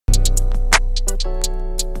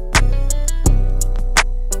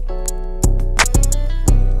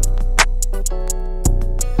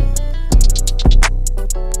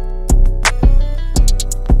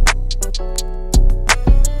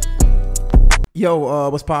Yo,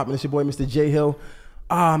 what's poppin'? It's your boy, Mr. J Hill.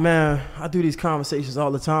 Ah, man, I do these conversations all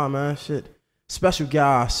the time, man. Shit. Special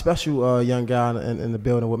guy, special young guy in the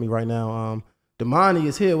building with me right now. Domani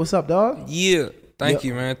is here. What's up, dog? Yeah. Thank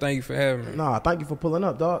you, man. Thank you for having me. Nah, thank you for pulling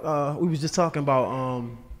up, dog. We was just talking about,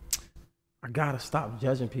 I gotta stop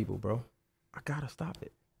judging people, bro. I gotta stop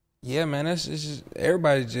it. Yeah, man. It's just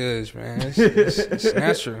everybody judge, man. It's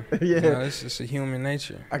natural. Yeah. You know, it's just a human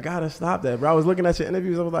nature. I gotta stop that, bro. I was looking at your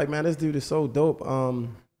interviews. I was like, man, this dude is so dope.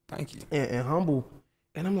 Thank you. And humble.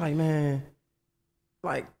 And I'm like, man,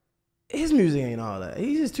 like, his music ain't all that.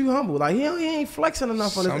 He's just too humble. Like, he ain't flexing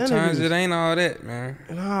enough on his interviews. Sometimes it ain't all that, man.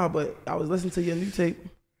 Nah, but I was listening to your new tape.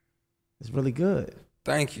 It's really good.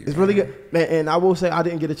 Thank you. It's really good. Man, and I will say I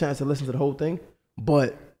didn't get a chance to listen to the whole thing,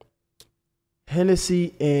 but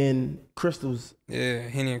Hennessy and Crystals. Yeah,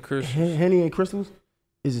 Henny and Crystals. Henny and Crystals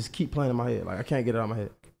is just keep playing in my head. Like, I can't get it out of my head.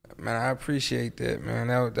 Man, I appreciate that, man.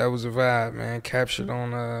 That was a vibe, man. Captured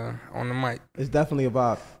on the mic. It's definitely a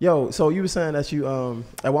vibe. Yo, so you were saying that you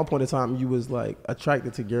at one point in time you was like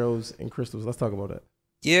attracted to girls and crystals. Let's talk about that.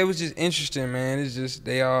 Yeah, it was just interesting, man. It's just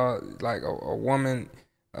they all like a woman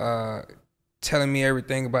telling me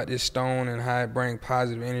everything about this stone and how it brings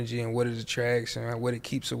positive energy and what it attracts and what it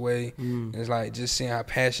keeps away. And it's like just seeing how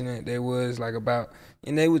passionate they was like about,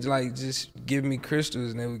 and they would like just give me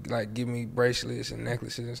crystals and they would like give me bracelets and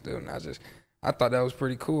necklaces and stuff. And I thought that was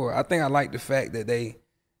pretty cool. I think I liked the fact that they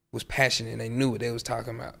was passionate and they knew what they was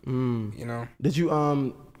talking about. You know? Did you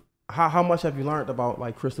how much have you learned about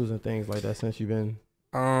like crystals and things like that since you've been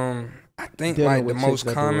I think like the most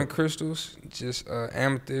common crystals, just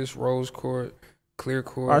amethyst, rose quartz, clear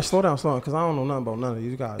quartz. All right, slow down, because I don't know nothing about none of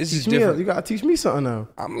you. You gotta teach me something now.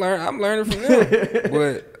 I'm learning from them.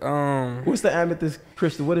 But what's the amethyst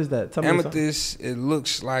crystal? What is that? Tell me amethyst. It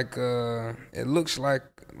looks like a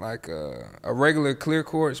regular clear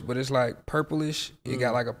quartz, but it's like purplish. It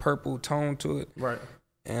got like a purple tone to it. Right.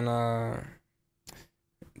 And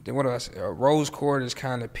then what else? Rose quartz is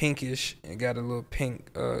kind of pinkish. It got a little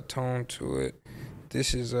pink tone to it.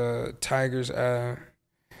 This is tiger's eye.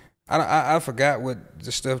 I forgot what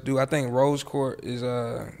the stuff do. I think rose quartz is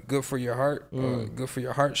good for your heart, good for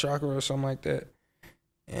your heart chakra or something like that.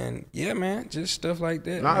 And yeah, man, just stuff like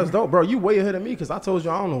that. Nah, it's dope, bro. You way ahead of me because I told you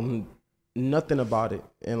I don't know nothing about it,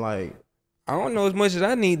 and like I don't know as much as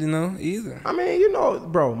I need to know either. I mean, you know,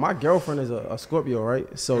 bro, my girlfriend is a Scorpio,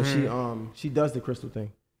 right? So she does the crystal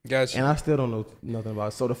thing. Gotcha. And I still don't know nothing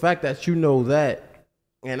about it. So the fact that you know that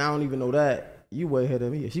and I don't even know that, you way ahead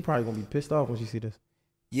of me. She probably gonna be pissed off when she see this.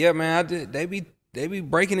 Yeah, man, they be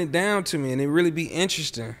breaking it down to me and it really be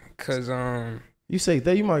interesting. Cause you say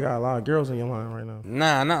that you might got a lot of girls in your line right now.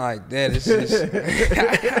 Nah, not like that. It's just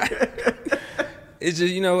it's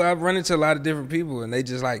just, you know, I've run into a lot of different people and they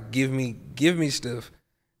just like give me stuff.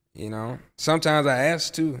 You know? Sometimes I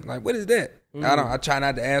ask too, like, what is that? I try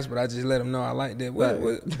not to ask, but I just let them know I like that.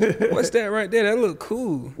 What's that right there? That look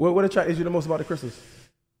cool. What attracted you the most about the crystals?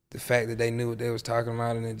 The fact that they knew what they was talking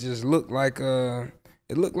about, and it just looked like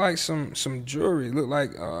some jewelry. It looked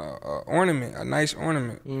like a ornament, a nice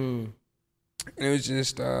ornament. And it was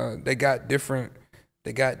just they got different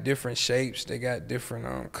shapes, they got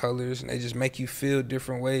different colors, and they just make you feel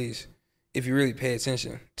different ways if you really pay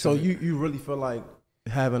attention. So you really feel like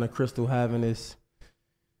having a crystal, having this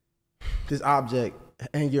object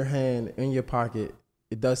in your hand, in your pocket,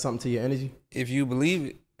 it does something to your energy? If you believe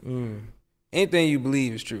it. Anything you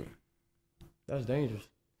believe is true. That's dangerous.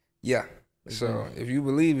 Yeah. So if you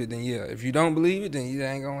believe it, then yeah. If you don't believe it, then it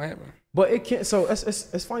ain't gonna happen. But it can't. So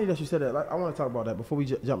it's funny that you said that. Like, I want to talk about that before we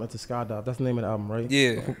jump into Skydive. That's the name of the album, right?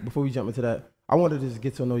 Yeah. Before we jump into that, I wanted to just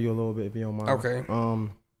get to know you a little bit, if you don't mind. Okay.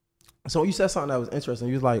 So you said something that was interesting.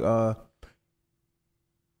 You was like,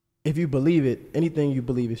 if you believe it, anything you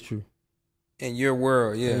believe is true. In your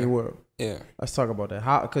world, yeah. In your world. Yeah. Let's talk about that.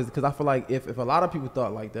 How? Because I feel like if a lot of people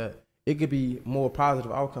thought like that, it could be more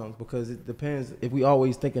positive outcomes, because it depends if we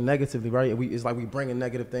always thinking negatively, right? It's like we bringing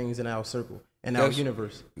negative things in our circle, in our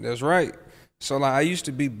universe. That's right. So like I used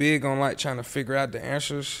to be big on like trying to figure out the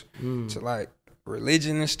answers to like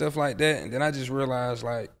religion and stuff like that. And then I just realized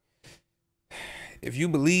like if you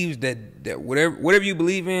believe that whatever you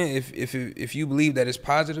believe in, if you believe that it's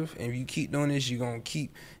positive and if you keep doing this, you're gonna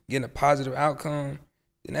keep getting a positive outcome,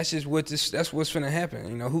 then that's just that's what's gonna happen.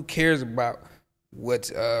 You know, who cares about what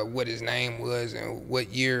his name was and what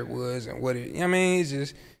year it was and what it, you know what I mean? It's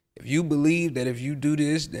just, if you believe that if you do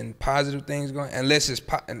this, then positive things going, unless it's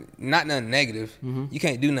not nothing negative. You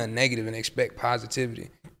can't do nothing negative and expect positivity.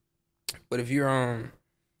 But if you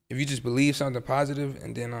just believe something positive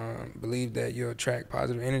and then believe that you'll attract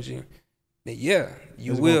positive energy, then yeah,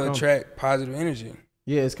 you will attract positive energy.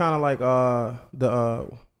 Yeah, it's kind of like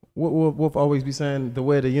what Wolf always be saying, the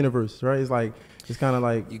way of the universe, right? It's like it's kind of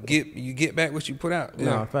like you get back what you put out. Yeah.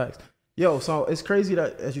 Nah, facts. Yo, so it's crazy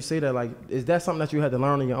that as you say that, like, is that something that you had to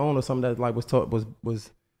learn on your own, or something that like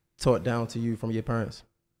was taught down to you from your parents?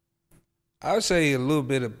 I would say a little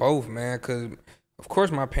bit of both, man, because of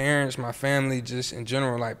course my parents, my family, just in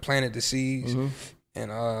general, like planted the seeds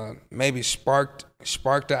and maybe sparked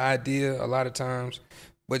the idea a lot of times.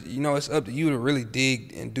 But you know, it's up to you to really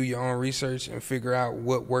dig and do your own research and figure out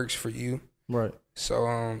what works for you. Right. So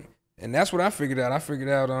and that's what I figured out. I figured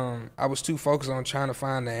out I was too focused on trying to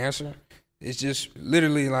find the answer. It's just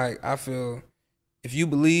literally like, I feel if you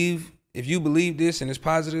believe this and it's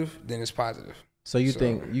positive, then it's positive. So you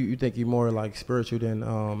think you're more like spiritual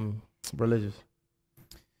than religious?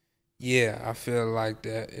 Yeah, I feel like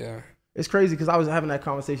that. Yeah. It's crazy because I was having that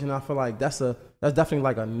conversation. And I feel like that's definitely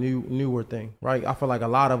like a newer thing, right? I feel like a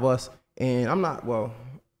lot of us, and I'm got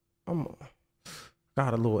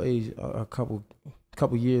a little age, a couple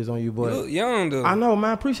years on you, but you look young though. I know, man.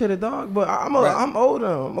 I appreciate it, dog. But I'm old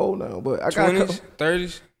now. But I got 20s,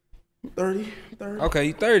 30s, 30. Okay,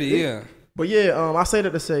 you 30, yeah. But yeah, I say that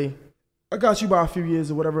to say, I got you by a few years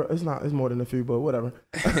or whatever. It's more than a few, but whatever.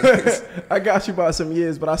 I got you by some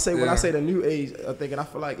years. But I say when I say the new age thing, and I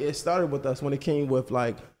feel like it started with us when it came with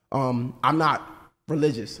like, I'm not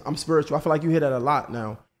religious, I'm spiritual. I feel like you hear that a lot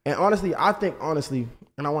now. And honestly,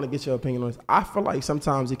 and I want to get your opinion on this. I feel like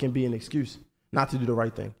sometimes it can be an excuse not to do the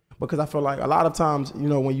right thing, because I feel like a lot of times, you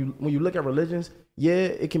know, when you look at religions, yeah,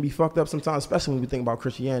 it can be fucked up sometimes, especially when we think about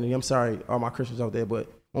Christianity. I'm sorry, all my Christians out there, but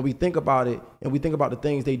when we think about it and we think about the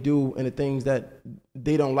things they do and the things that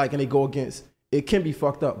they don't like and they go against, it can be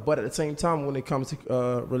fucked up. But at the same time, when it comes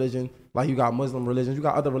to religion, like you got Muslim religions, you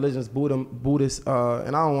got other religions, Buddhist,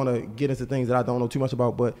 and I don't want to get into things that I don't know too much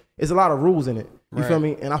about, but it's a lot of rules in it. You feel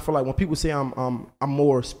me? And I feel like when people say I'm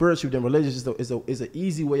more spiritual than religious, is an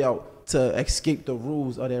easy way out to escape the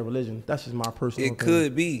rules of their religion. That's just my personal opinion.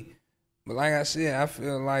 Could be, but like I said, I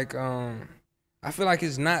feel like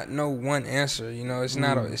it's not no one answer. You know, it's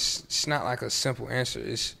not it's not like a simple answer.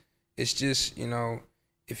 It's just, you know,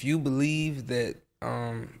 if you believe that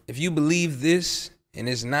if you believe this and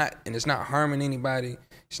it's not harming anybody,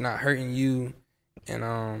 it's not hurting you,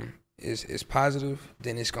 and it's positive,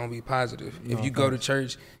 then it's gonna be positive. If you go to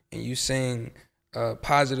church and you sing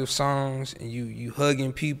positive songs and you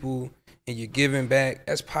hugging people and you're giving back,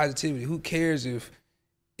 that's positivity. Who cares if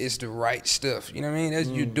it's the right stuff? You know what I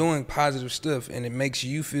mean? You're doing positive stuff, and it makes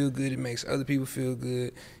you feel good. It makes other people feel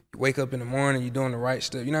good. You wake up in the morning, you're doing the right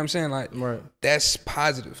stuff. You know what I'm saying? Like, that's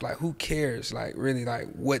positive. Like, who cares? Like, really,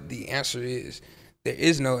 like, what the answer is. There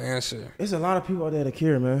is no answer. There's a lot of people out there that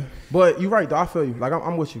care, man. But you're right, though. I feel you. Like,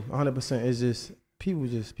 I'm with you 100%. It's just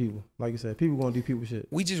people. Like you said, people gonna do people shit.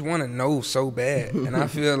 We just want to know so bad, and I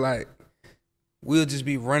feel like we'll just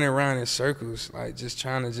be running around in circles, like just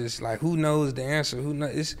trying to just like, who knows the answer? Who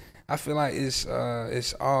knows? I feel like it's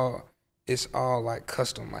all like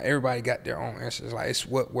custom. Like, everybody got their own answers. Like, it's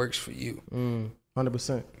what works for you.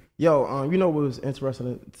 100%. Yo, you know what was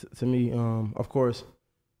interesting to me? Of course,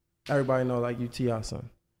 everybody know like you T.I. son,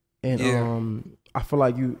 and I feel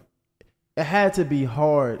like it had to be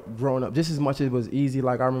hard growing up, just as much as it was easy.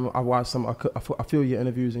 Like, I remember I watched a few of your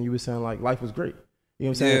interviews, and you were saying like life was great. You know what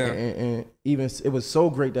I'm saying? Yeah. And even it was so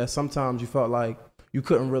great that sometimes you felt like you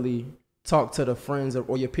couldn't really talk to the friends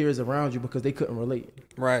or your peers around you because they couldn't relate.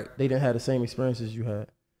 Right. They didn't have the same experiences you had.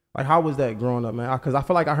 Like, how was that growing up, man? Because I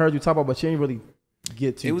feel like I heard you talk about, but you didn't really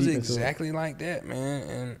get too deep into it. It was exactly like that,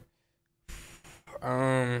 man.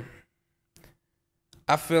 And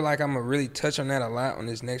I feel like I'm gonna really touch on that a lot on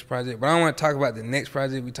this next project. But I don't want to talk about the next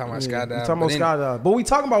project. We talking about skydive. We talking about skydive. But we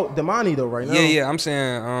talking about Domani though right now. Yeah. I'm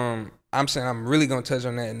saying I'm really gonna touch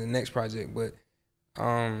on that in the next project. But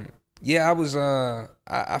I was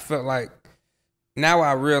I felt like, now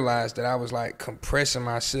I realized that I was like compressing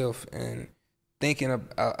myself and thinking of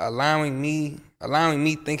allowing me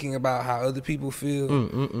thinking about how other people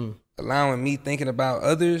feel, allowing me thinking about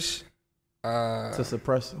others, to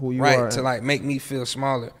suppress who you are, right, to like make me feel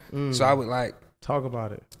smaller. So I would like talk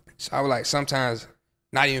about it. So I would like sometimes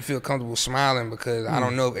not even feel comfortable smiling because I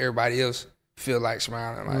don't know if everybody else feel like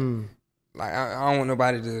smiling. Like I don't want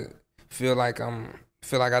nobody to feel like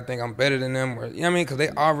I think I'm better than them, or you know what I mean? Because they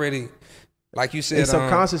already, like you said, they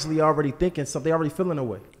subconsciously already thinking something. They already feeling a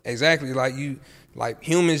way. Exactly. Like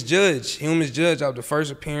humans judge off the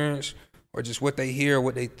first appearance or just what they hear or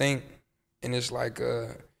what they think, and it's like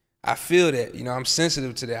I feel that, you know, I'm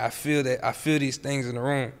sensitive to that. I feel these things in the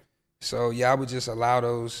room. So yeah, I would just allow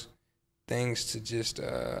those things to just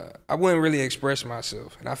I wouldn't really express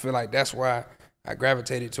myself, and I feel like that's why I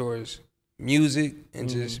gravitated towards music and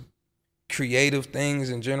just creative things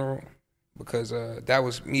in general, because that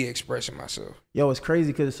was me expressing myself. Yo, it's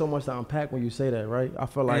crazy because there's so much to unpack when you say that, right? I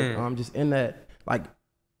feel like I'm just in that, like,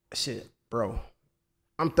 shit, bro.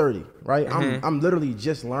 I'm 30, right? I'm literally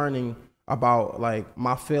just learning about like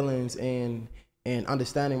my feelings and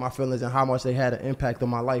understanding my feelings and how much they had an impact on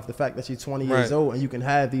my life. The fact that you're 20 years old and you can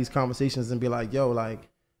have these conversations and be like, yo, like,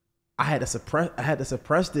 I had to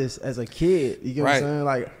suppress this as a kid. You get what I'm saying?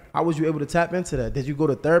 Like, how was you able to tap into that? Did you go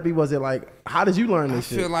to therapy? Was it like, how did you learn this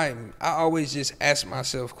shit? I feel like I always just ask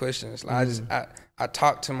myself questions. Like I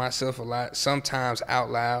talk to myself a lot, sometimes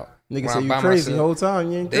out loud. Nigga say you crazy the whole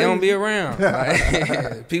time. You ain't crazy. They don't be around.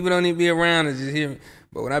 Like, people don't need to be around to just hear me.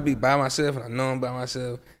 But when I be by myself and I know I'm by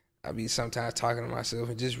myself, I be sometimes talking to myself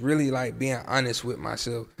and just really like being honest with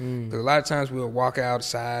myself. Because a lot of times we'll walk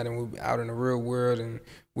outside and we'll be out in the real world and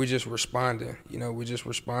we're just responding. You know, we're just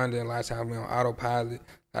responding. A lot of times we're on autopilot.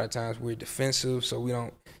 A lot of times we're defensive, so we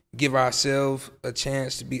don't give ourselves a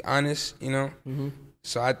chance to be honest, you know?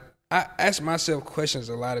 So I ask myself questions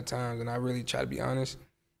a lot of times and I really try to be honest.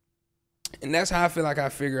 And that's how I feel like I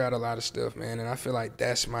figure out a lot of stuff, man. And I feel like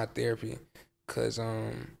that's my therapy. Because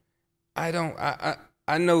I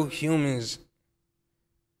know humans.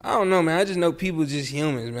 I don't know, man. I just know people just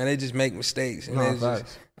humans, man. They just make mistakes. And I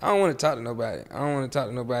don't want to talk to nobody. I'm going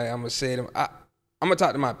to say them. I'm going to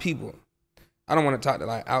talk to my people. I don't want to talk to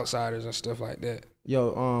like outsiders and stuff like that.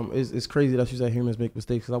 Yo, it's crazy that you say humans make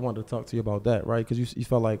mistakes, because I wanted to talk to you about that, right? Because you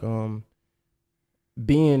felt like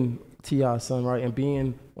being T.I.'s son, right, and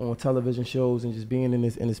being on television shows and just being in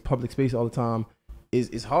this public space all the time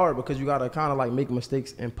is hard, because you gotta kind of like make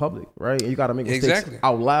mistakes in public, right? And you gotta make mistakes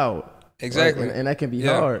out loud, exactly, right? And that can be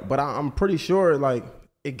hard. But I'm pretty sure like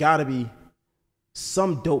it gotta be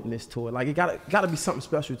some dopeness to it. Like it gotta be something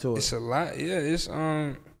special to it. It's a lot, yeah. It's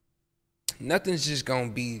nothing's gonna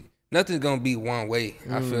be one way.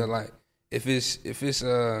 I feel like if it's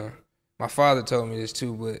my father told me this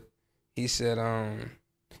too, but he said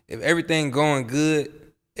if everything going good,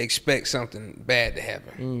 expect something bad to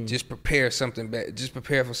happen. Just prepare something bad. Just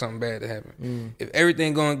prepare for something bad to happen. If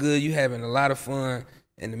everything going good, you having a lot of fun.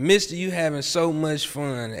 In the midst of you having so much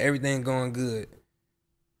fun, everything going good,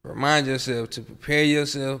 remind yourself to prepare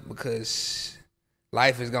yourself, because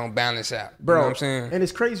life is gonna balance out. Bro, you know what I'm saying? And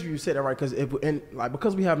it's crazy you said that, right?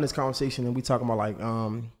 Because we having this conversation and we talking about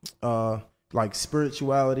like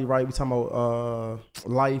spirituality, right? We talking about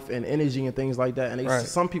life and energy and things like that. And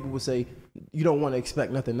some people would say you don't want to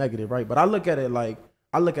expect nothing negative, right? But I look at it like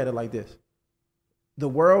this: the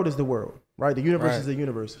world is the world, right? The universe is the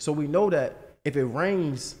universe. So we know that if it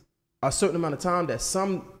rains a certain amount of time, that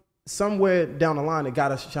somewhere down the line it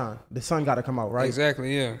gotta shine. The sun gotta come out, right?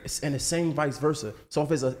 Exactly, yeah. And the same vice versa. So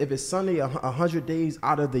if it's sunny 100 days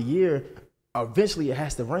out of the year, eventually it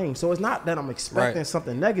has to rain. So it's not that I'm expecting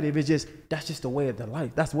something negative. It's just that's just the way of the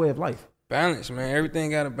life. That's the way of life. Balance, man.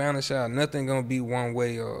 Everything got to balance out. Nothing gonna be one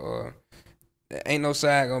way, or ain't no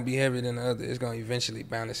side gonna be heavier than the other. It's gonna eventually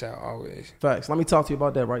balance out always. Facts. Let me talk to you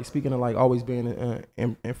about that, right? Speaking of like always being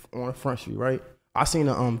on the front street, right? I seen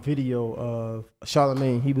a video of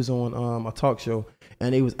Charlamagne. He was on a talk show,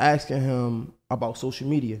 and they was asking him about social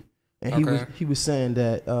media, and he was saying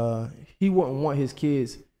that he wouldn't want his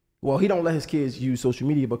kids. Well, he don't let his kids use social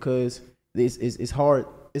media because it's hard.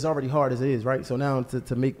 It's already hard as it is, right? So now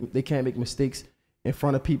they can't make mistakes in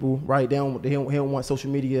front of people, right? They don't want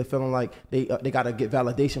social media feeling like they gotta get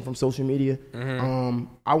validation from social media.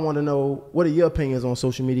 I want to know, what are your opinions on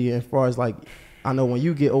social media as far as like, I know when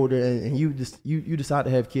you get older and you decide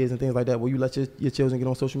to have kids and things like that, will you let your children get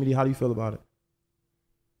on social media? How do you feel about it?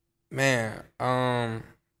 Man,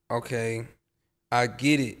 okay, I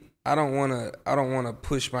get it. I don't wanna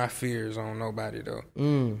push my fears on nobody though.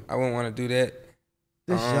 I wouldn't want to do that.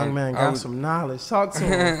 This young man got some knowledge. Talk to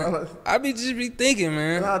him, fella. I just be thinking,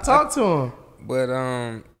 man. Talk to him.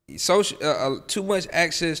 But social too much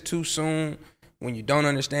access too soon when you don't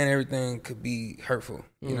understand everything could be hurtful.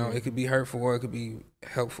 You know, it could be hurtful or it could be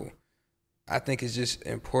helpful. I think it's just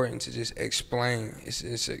important to just explain.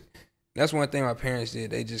 That's one thing my parents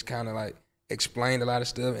did. They just kind of like explained a lot of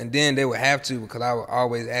stuff, and then they would have to, because I would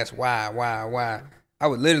always ask why. I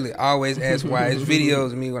would literally always ask why. It's videos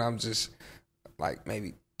of me when I'm just like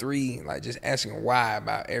maybe 3, like just asking why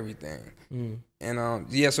about everything. And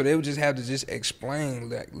so they would just have to just explain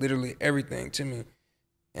like literally everything to me.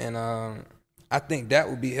 And I think that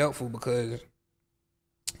would be helpful, because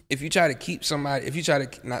if you try to keep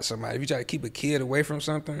a kid away from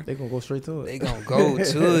something, they gonna go straight to it. They gonna go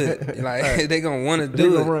to it. Like they gonna want to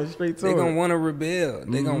do it. Run straight to they it. Gonna want to rebel.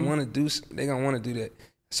 They gonna want to do that.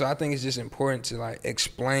 So I think it's just important to like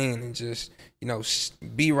explain and just, you know,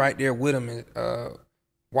 be right there with them and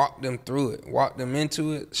walk them through it, walk them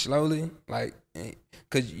into it slowly, like,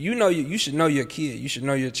 cause you know you should know your kid, you should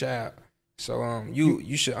know your child, so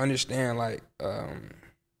you should understand like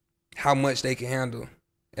how much they can handle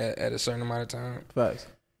at a certain amount of time. Facts.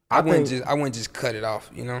 I wouldn't just cut it off,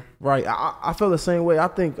 you know. Right. I feel the same way. I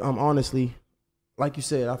think honestly, like you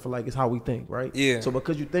said, I feel like it's how we think, right? Yeah. So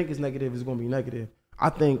because you think it's negative, it's gonna be negative. I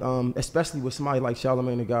think, especially with somebody like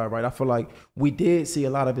Charlamagne the God, right? I feel like we did see a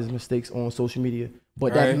lot of his mistakes on social media,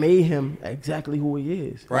 but that made him exactly who he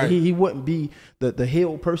is. Right. Like he wouldn't be the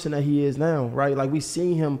healed person that he is now, right? Like we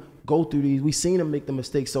seen him go through these, we seen him make the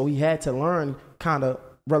mistakes, so he had to learn kind of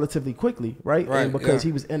relatively quickly, right? And because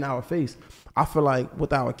he was in our face. I feel like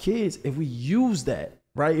with our kids, if we use that,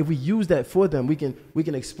 right? If we use that for them, we can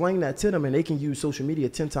explain that to them, and they can use social media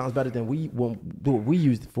 10 times better than we will do what we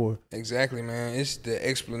used it for. Exactly, man. It's the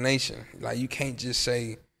explanation. Like you can't just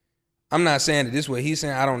say, I'm not saying that this is what he's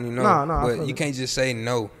saying, I don't even know. But you can't just say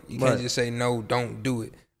no. You can't just say no, don't do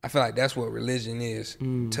it. I feel like that's what religion is.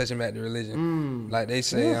 Touching back to religion. Like they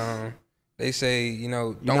say, you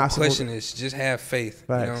know, don't question this. Just have faith.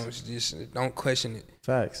 Facts. You know, just don't question it.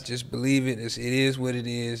 Facts. Just believe it. It is what it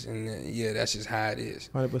is, and that's just how it is.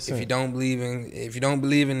 100%. If you don't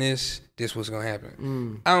believe in this, this what's gonna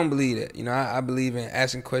happen. I don't believe that. You know, I believe in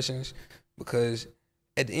asking questions, because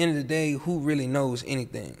at the end of the day, who really knows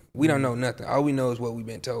anything? We don't know nothing. All we know is what we've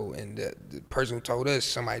been told, and the person who told us,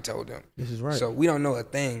 somebody told them. This is right. So we don't know a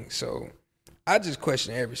thing. So I just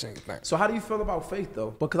question every single thing. So how do you feel about faith though?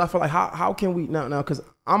 Because I feel like how can we now because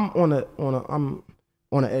I'm on the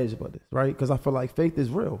edge about this, right? Because I feel like faith is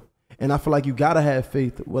real, and I feel like you gotta have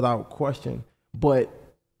faith without question. But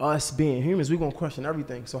us being humans, we're gonna question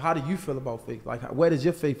everything. So how do you feel about faith? Like where does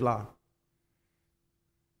your faith lie?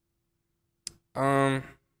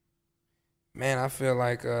 Man, I feel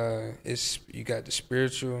like it's, you got the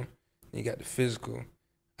spiritual, you got the physical.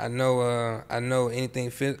 I know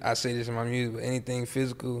anything I say this in my music, but anything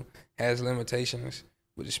physical has limitations,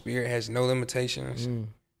 but the spirit has no limitations.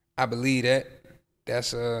 I believe that.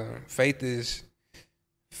 That's faith is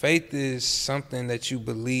something that you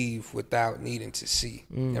believe without needing to see.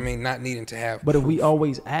 I mean, not needing to have But proof. if we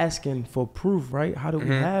always asking for proof, right? How do we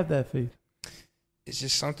have that faith? It's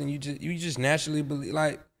just something you just naturally believe.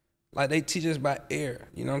 Like they teach us by air.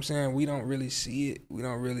 You know what I'm saying? We don't really see it. We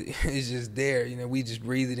don't really. It's just there. You know, we just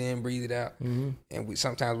breathe it in, breathe it out, and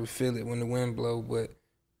sometimes we feel it when the wind blows. But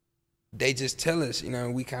they just tell us. You know,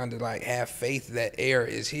 we kind of like have faith that air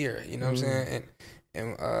is here. You know what I'm saying?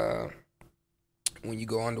 And when you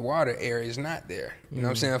go underwater, air is not there. You know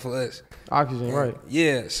what I'm saying? For us, Oxygen, right?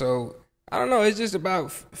 Yeah. So I don't know. It's just about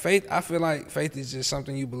faith. I feel like faith is just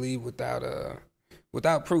something you believe without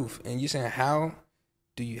proof. And you saying, how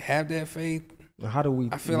do you have that faith? How do we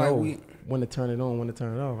I feel know like when to turn it on, when to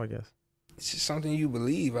turn it off, I guess. It's just something you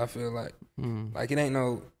believe, I feel like. Like it ain't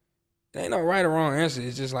no right or wrong answer.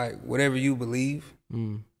 It's just like whatever you believe.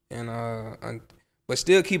 And but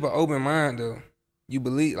still keep an open mind though. You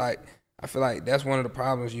believe, like, I feel like that's one of the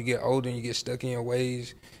problems. You get older and you get stuck in your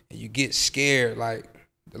ways and you get scared. Like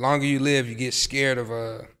the longer you live, you get scared of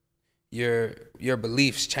your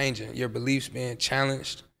beliefs changing, your beliefs being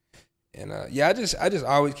challenged. And I just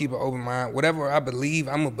always keep an open mind. Whatever I believe,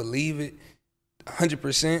 I'm gonna believe it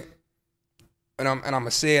 100%. And I'm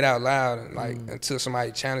gonna say it out loud, and like until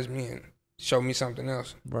somebody challenge me and show me something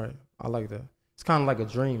else. Right. I like that. It's kind of like a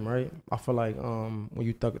dream, right? I feel like when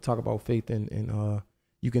you talk about faith and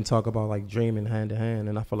you can talk about like dreaming hand to hand.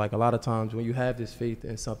 And I feel like a lot of times when you have this faith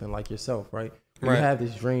in something like yourself, right? When you have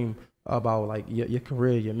this dream about like your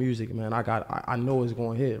career, your music, man, I know it's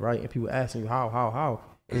going to hit, right? And people asking you how.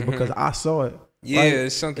 It's because I saw it. Yeah, right?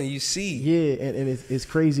 It's something you see. Yeah, and it's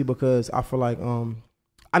crazy because I feel like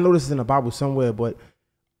I know this is in the Bible somewhere, but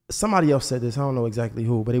somebody else said this. I don't know exactly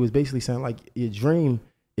who, but it was basically saying like your dream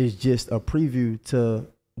is just a preview to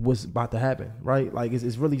what's about to happen, right? Like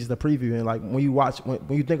it's really just a preview. And like when you watch,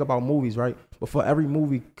 when you think about movies, right? Before every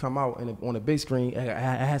movie come out and on the big screen, it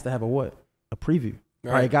has to have a preview.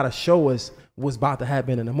 Right? It got to show us what's about to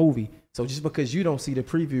happen in the movie. So just because you don't see the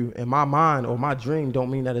preview in my mind or my dream don't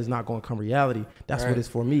mean that it's not going to come reality. That's what it's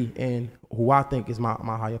for me and who I think is my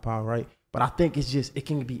higher power, right? But I think it's just, it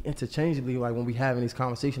can be interchangeably, like when we having this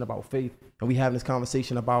conversation about faith and we having this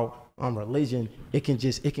conversation about religion, it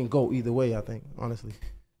can go either way, I think, honestly.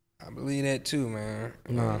 I believe that too, man.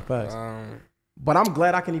 Nah, facts. But I'm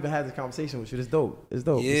glad I can even have this conversation with you. It's dope. It's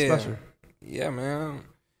dope. Yeah. It's special. Yeah, man.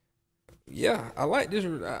 Yeah, I like this.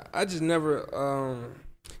 I just never,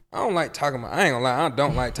 I don't like talking about, I ain't gonna lie, I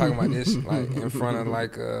don't like talking about this like in front of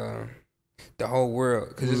like the whole world,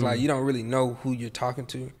 because it's like you don't really know who you're talking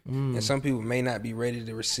to, and some people may not be ready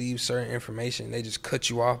to receive certain information. They just cut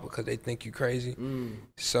you off because they think you crazy.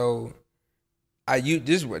 So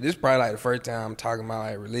this probably like the first time I'm talking about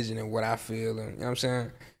like religion and what I feel, and you know what I'm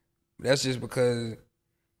saying. That's just because,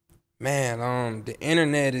 man, the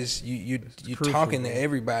internet is you're crucial, talking to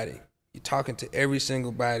everybody. You're talking to every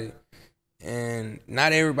single body, and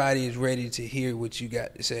not everybody is ready to hear what you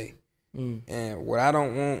got to say. And what I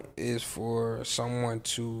don't want is for someone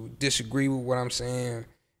to disagree with what I'm saying and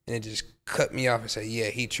then just cut me off and say, yeah,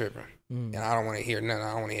 he tripping. And I don't want to hear nothing.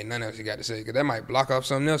 I don't want to hear nothing else you got to say, because that might block off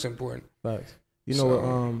something else important. Facts. You know what?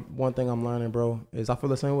 One thing I'm learning, bro, is I feel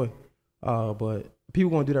the same way. But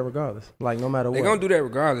people gonna do that regardless. Like, no matter what. They gonna do that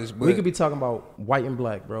regardless. But we could be talking about white and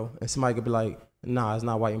black, bro, and somebody could be like, nah, it's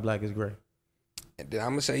not white and black, it's gray. And then I'm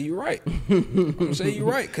gonna say you're right. I'm gonna say you're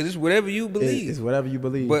right, because it's whatever you believe. It's whatever you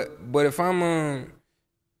believe. But if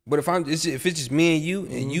it's just me and you,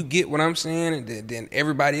 and you get what I'm saying, and then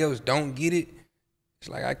everybody else don't get it, it's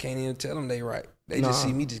like I can't even tell them they right. They just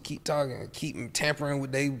see me just keep talking and keep tampering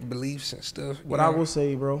with their beliefs and stuff. What I will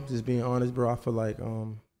say, bro, just being honest, bro, I feel like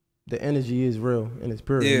the energy is real and it's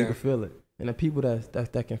pure. Yeah. You can feel it. And the people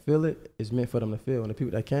that can feel it, it's meant for them to feel. And the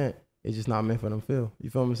people that can't, it's just not meant for them to feel. You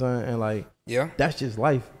feel what I'm saying? And like, that's just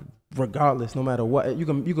life, regardless, no matter what. You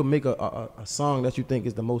can make a song that you think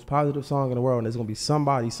is the most positive song in the world, and there's gonna be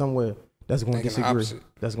somebody somewhere that's gonna disagree.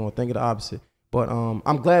 That's gonna think of the opposite. But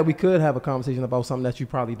I'm glad we could have a conversation about something that you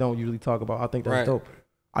probably don't usually talk about. I think that's dope.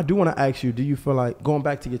 I do want to ask you, do you feel like, going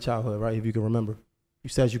back to your childhood, right, if you can remember, you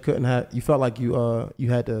said you felt like you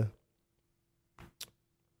had to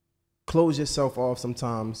close yourself off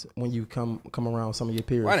sometimes when you come around some of your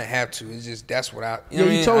peers. Well, I didn't have to. It's just, that's what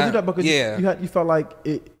you told you that because you felt like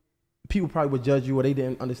people probably would judge you or they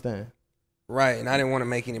didn't understand. Right, and I didn't want to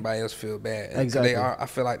make anybody else feel bad. Exactly. I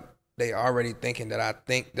feel like they already thinking that I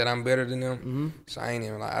think that I'm better than them. So I ain't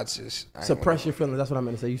even like, I suppress your feelings. That's what I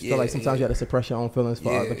meant to say. You feel like sometimes you have to suppress your own feelings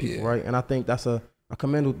for other people, right? And I think that's a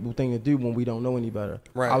commendable thing to do when we don't know any better.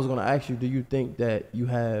 Right. I was going to ask you, do you think that you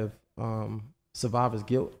have survivor's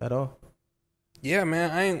guilt at all? Yeah,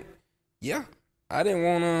 man. I didn't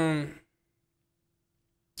want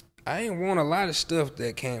a lot of stuff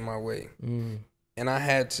that came my way. And I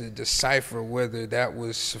had to decipher whether that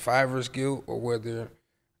was survivor's guilt or whether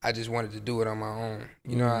I just wanted to do it on my own.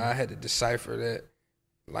 You know, I had to decipher that.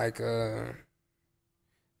 Like,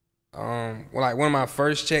 like one of my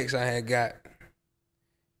first checks I had got,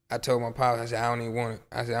 I told my pops, I said, I don't even want it.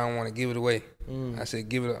 I said, I don't want to give it away. I said,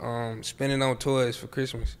 give it, spend it on toys for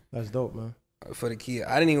Christmas. That's dope, man. For the kid.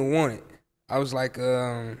 I didn't even want it. I was like,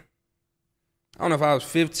 I don't know if I was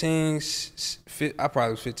 15, I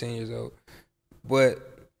probably was 15 years old. But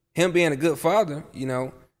him being a good father, you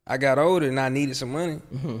know, I got older and I needed some money.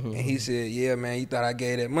 And he said, yeah, man, you thought I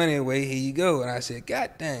gave that money away, here you go. And I said,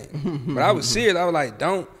 God dang. But I was serious. I was like,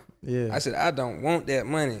 don't. Yeah. I said, I don't want that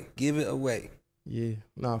money. Give it away. Yeah.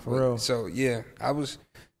 Nah, for real. So, yeah, I was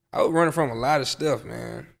running from a lot of stuff,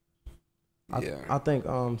 man. I think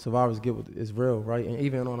survivor's guilt is real, right? And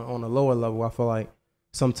even on a lower level, I feel like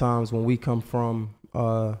sometimes when we come from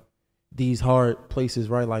these hard places,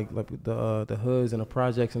 right, like the hoods and the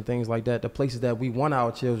projects and things like that, the places that we want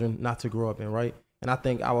our children not to grow up in, right? And I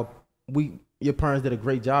think your parents did a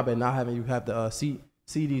great job at not having you have to see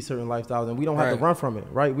these certain lifestyles, and we don't have to run from it,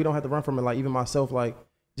 right? We don't have to run from it. Like even myself, like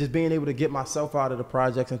just being able to get myself out of the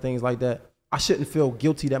projects and things like that. I shouldn't feel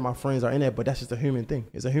guilty that my friends are in there, but that's just a human thing.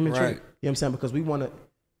 It's a human trait. You know what I'm saying? Because we want to,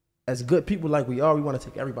 as good people like we are, we want to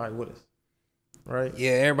take everybody with us. Right?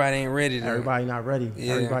 Yeah, everybody ain't ready. Everybody not ready.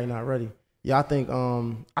 Yeah. Everybody not ready. Yeah, I think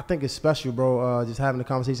it's special, bro, just having a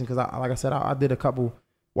conversation because, like I said, I did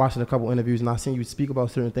watching a couple interviews, and I seen you speak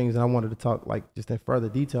about certain things, and I wanted to talk like just in further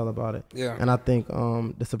detail about it. Yeah. And I think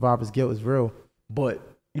the survivor's guilt is real. But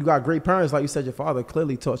you got great parents. Like you said, your father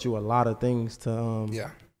clearly taught you a lot of things to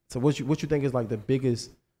So what you think is like the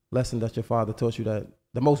biggest lesson that your father taught you, that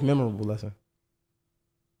the most memorable lesson?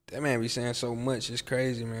 That man be saying so much, it's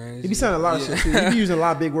crazy, man. He be saying a lot of shit too. He be using a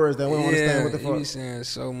lot of big words that we don't understand what the fuck. He be saying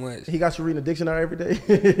so much. He got you reading a dictionary every day?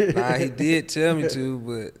 Nah, he did tell me to,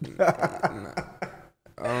 but nah.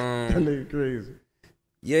 That nigga crazy.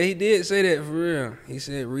 Yeah, he did say that for real. He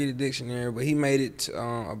said read a dictionary, but he made it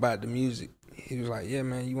about the music. He was like, yeah,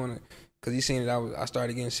 man, you want to... Because he seen that I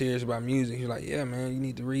started getting serious about music. He was like, yeah, man, you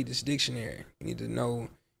need to read this dictionary. You need to know,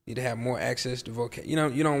 you need to have more access to vocabulary. You know,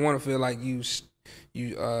 you don't want to feel like you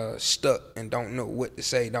stuck and don't know what to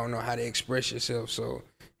say, don't know how to express yourself. So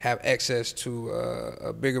have access to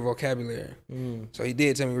a bigger vocabulary. So he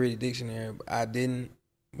did tell me to read a dictionary, but I didn't.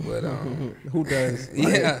 But who does?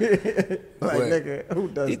 Yeah, like nigga, who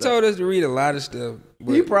does? He that? told us to read a lot of stuff.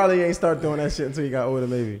 But He probably ain't start doing that shit until he got older,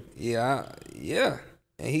 maybe. yeah.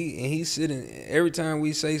 And he's sitting every time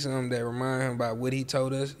we say something that remind him about what he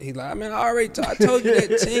told us. He like, man, I told you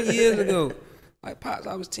that 10 years ago. Like, Pops,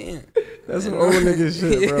 I was 10. That's some old nigga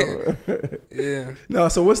shit, bro. Yeah. No,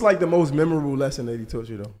 so what's like the most memorable lesson that he taught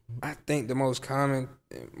you though? I think the most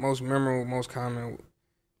memorable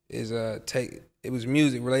is it was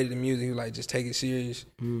music, related to music. He was like, just take it serious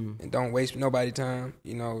and don't waste nobody's time.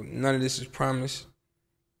 You know, none of this is promised.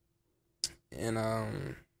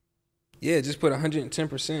 And just put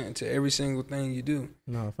 110% into every single thing you do.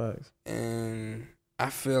 No, facts. And I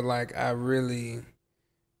feel like I really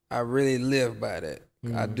live by that.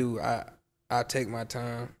 I do. I take my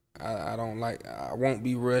time. I won't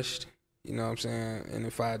be rushed. You know what I'm saying? And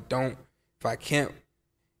if I can't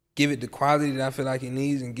give it the quality that I feel like it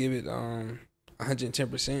needs and give it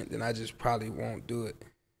 110%, then I just probably won't do it.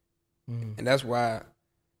 And that's why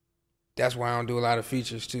I don't do a lot of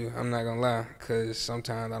features too. I'm not gonna lie, cause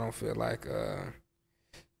sometimes I don't feel like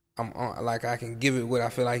I can give it what I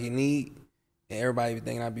feel like it need, and everybody be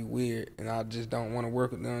thinking I'd be weird, and I just don't want to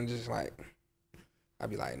work with them. Just like I'd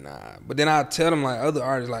be like, nah. But then I tell them like other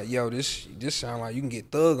artists like, yo, this sound like you can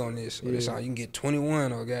get Thug on this, or this sound like you can get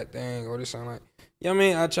 21 or that thing, or this sound like, you know what I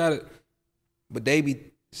mean? I try to, but they be.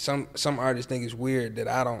 Some artists think it's weird that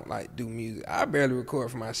I don't like do music. I barely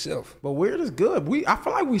record for myself. But weird is good. I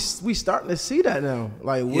feel like we starting to see that now.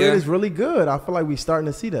 Like weird is really good. I feel like we starting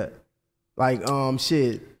to see that. Like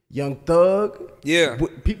Young Thug. Yeah.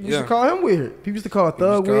 People used to call him weird. People used to call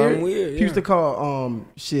Thug weird. People used to call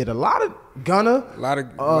a lot of Gunna. A lot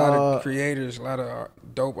of creators, a lot of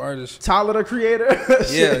dope artists. Tyler the Creator.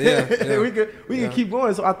 Yeah. we can keep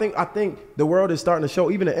going. So I think the world is starting to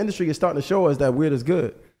show, even the industry is starting to show us that weird is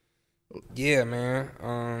good. Yeah,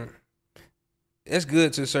 man. It's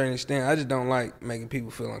good to a certain extent. I just don't like making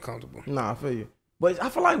people feel uncomfortable. Nah, I feel you. But I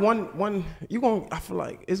feel like I feel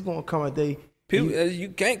like it's gonna come a day. People, you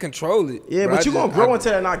can't control it. Yeah, but you're gonna grow into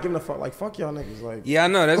that, not giving a fuck. Like, fuck y'all niggas. Like, yeah, I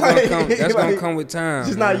know that's gonna come. That's gonna come with time.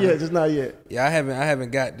 Just not yet. Yeah, I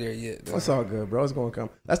haven't got there yet. Though. It's all good, bro. It's gonna come.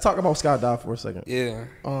 Let's talk about Skydive for a second. Yeah.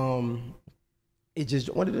 When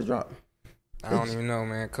did it drop? I don't even know,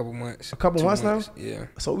 man. A couple months. A couple months now. Yeah.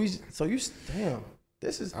 So you damn.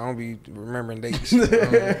 This is. I don't be remembering dates.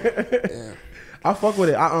 Yeah. I fuck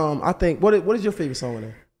with it. I think. What is your favorite song in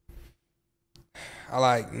there? I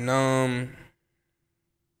like Numb.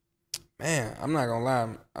 Man, I'm not gonna lie.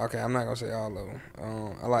 Okay, I'm not gonna say all of them.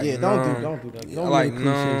 I like Numb. Don't do that. I like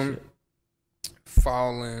Numb,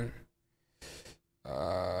 Falling,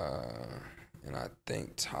 and I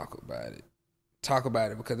think Talk About It. Talk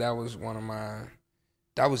About It because that was one of my.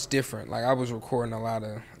 That was different. Like I was recording a lot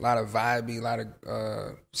of vibey, a lot of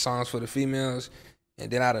songs for the females,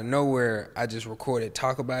 and then out of nowhere, I just recorded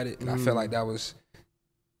Talk About It, and I felt like that was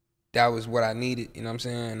what I needed. You know what I'm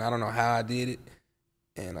saying? I don't know how I did it.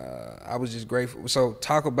 And I was just grateful. So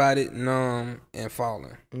Talk About It, Numb, and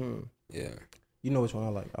Falling. Yeah. You know which one I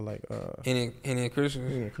like? I like Henny and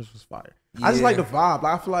Christmas. Henny and Christmas fire. Yeah. I just like the vibe.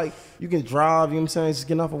 Like, I feel like you can drive, you know what I'm saying, just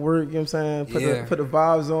getting off of work, you know what I'm saying? Put the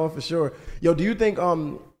vibes on for sure. Yo, do you think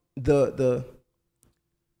the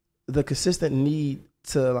consistent need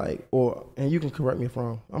to like, and you can correct me if I'm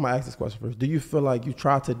wrong. I'm gonna ask this question first. Do you feel like you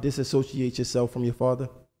try to disassociate yourself from your father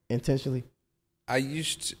intentionally? I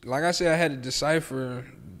used to, like I said, I had to decipher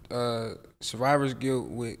survivor's guilt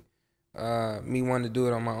with me wanting to do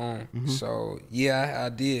it on my own. Mm-hmm. So yeah, I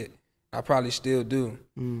did. I probably still do.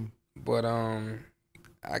 But I'm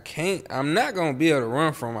not gonna be able to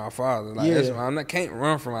run from my father. Like I can't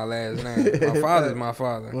run from my last name. My father's my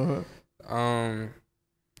father. Uh-huh.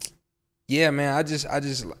 Yeah, man.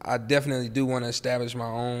 I definitely do want to establish my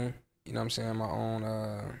own. You know what I'm saying?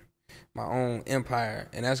 My own empire,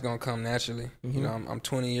 and that's gonna come naturally. Mm-hmm. You know, I'm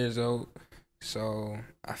 20 years old, so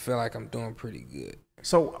I feel like I'm doing pretty good.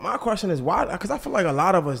 So my question is why? Because I feel like a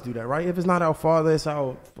lot of us do that, right? If it's not our father, it's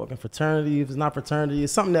our fucking fraternity. If it's not fraternity,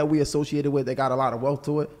 it's something that we associated with that got a lot of wealth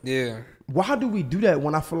to it. Yeah. Why do we do that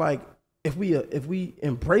when I feel like if we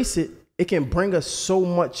embrace it, it can bring us so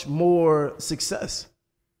much more success?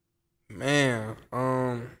 Man,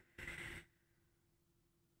 I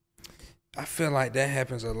feel like that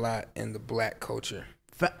happens a lot in the black culture.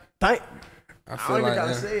 I feel like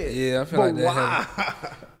gotta say it. Yeah, I feel like that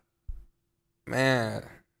happens. Man,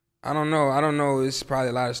 I don't know. It's probably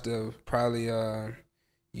a lot of stuff. Probably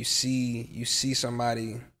you see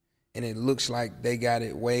somebody and it looks like they got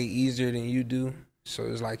it way easier than you do. So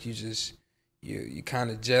it's like you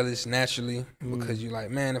kind of jealous naturally because you're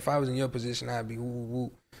like, man, if I was in your position, I'd be woo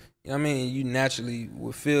woo. You know what I mean? You naturally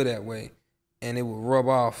would feel that way, and it would rub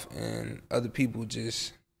off, and other people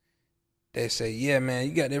just, they say, yeah, man,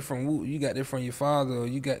 you got that from you got that from your father, or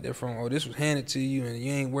you got that from, oh, this was handed to you, and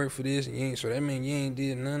you ain't worked for this, and you ain't, so that means you ain't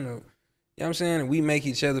did none of, you know what I'm saying? And we make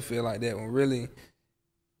each other feel like that, when really,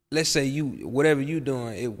 let's say whatever you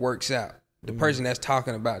doing, it works out. The person that's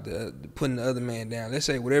talking about putting the other man down, let's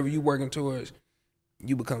say whatever you working towards,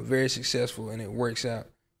 you become very successful, and it works out.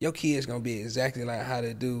 Your kid's gonna be exactly like how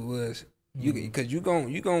that dude was. Because you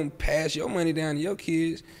gonna pass your money down to your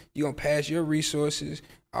kids. You gonna pass your resources,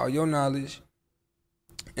 all your knowledge,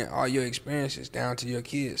 and all your experiences down to your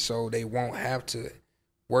kids, so they won't have to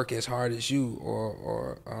work as hard as you,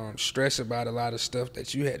 or stress about a lot of stuff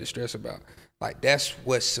that you had to stress about. Like, that's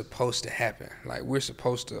what's supposed to happen. Like, we're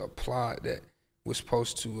supposed to applaud that. We're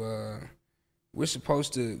supposed to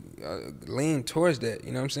lean towards that.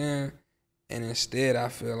 You know what I'm saying? And instead, I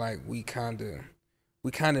feel like we kind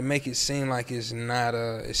of make it seem like it's not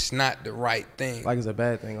the right thing. Like it's a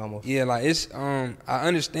bad thing almost. Yeah, like it's I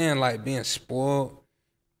understand like being spoiled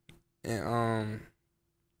and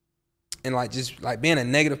like just like being a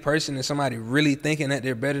negative person and somebody really thinking that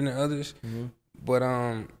they're better than others. Mm-hmm. But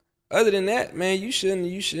other than that, man, you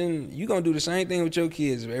gonna do the same thing with your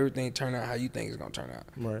kids if everything turn out how you think it's gonna turn out.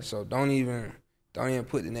 Right. So don't even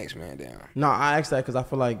put the next man down. No, I asked that because I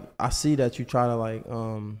feel like I see that you try to like,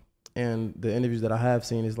 and the interviews that I have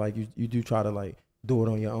seen is like you do try to like do it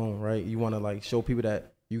on your own, right? You want to like show people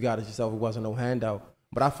that you got it yourself. It wasn't no handout.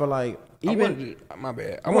 But I feel like I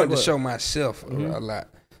wanted to show myself a lot,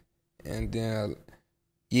 and then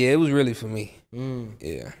it was really for me.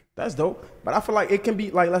 Yeah, that's dope. But I feel like it can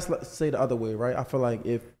be like let's say the other way, right? I feel like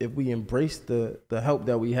if we embrace the help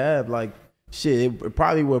that we have, like. Shit, it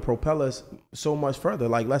probably would propel us so much further.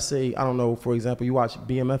 Like, let's say, I don't know, for example, you watch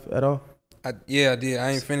BMF at all? I did. I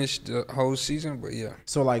ain't finished the whole season, but yeah.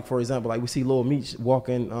 So, like, for example, like we see Lil Meech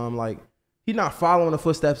walking, like he's not following the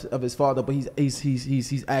footsteps of his father, but he's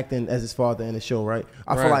acting as his father in the show, right?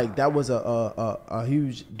 I feel like that was a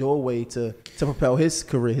huge doorway to propel his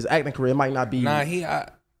career, his acting career. It might not be.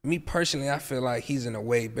 Me personally, I feel like he's in a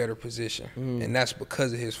way better position, and that's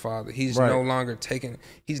because of his father. He's no longer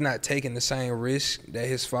he's not taking the same risk that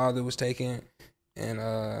his father was taking, and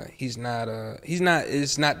it's not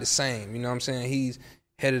the same. You know what I'm saying? He's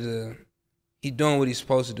doing what he's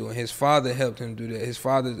supposed to do, and his father helped him do that. His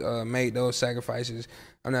father made those sacrifices.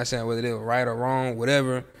 I'm not saying whether they were right or wrong,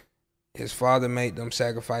 whatever. His father made them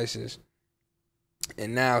sacrifices,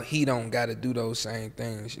 and now he don't got to do those same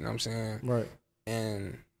things. You know what I'm saying? Right.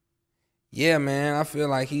 And yeah, man, I feel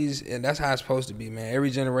like and that's how it's supposed to be, man.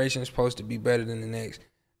 Every generation is supposed to be better than the next.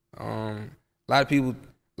 A lot of people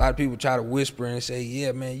try to whisper and say,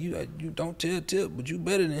 yeah, man, you don't tell Tip, but you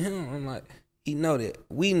better than him. I'm like, he know that.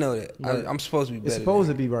 We know that. Right. I'm supposed to be better. It's supposed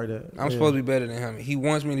to be right there. I'm supposed to be better than him. He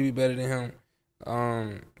wants me to be better than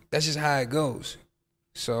him. That's just how it goes.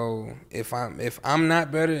 So if I'm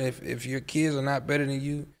not better, if your kids are not better than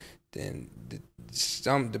you, then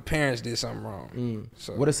the parents did something wrong.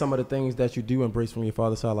 So what are some of the things that you do embrace from your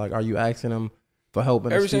father's side? Like, are you asking him for help in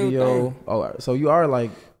the studio? Oh, so you are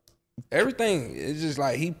like everything. It's just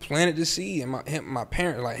like he planted the seed, and my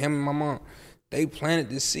parents, like him and my mom, they planted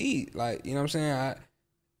the seed. Like, you know what I'm saying?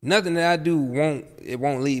 Nothing that I do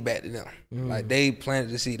won't lead back to them. Like, they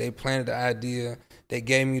planted the seed. They planted the idea. They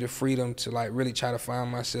gave me the freedom to like really try to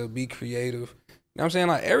find myself, be creative. You know what I'm saying?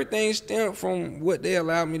 Like, everything stemmed from what they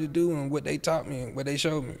allowed me to do and what they taught me and what they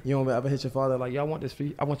showed me. You don't ever hit your father like, "Yo, I want this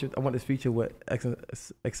feature. I want this feature with et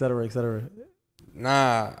cetera, et cetera."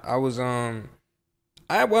 Nah, I wasn't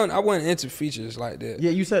into features like that.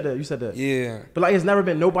 Yeah, you said that. Yeah. But like, it's never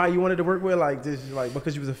been nobody you wanted to work with, like this, like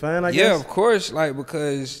because you was a fan, I guess. Yeah, of course, like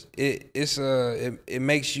because it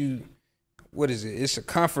makes you. What is it? It's a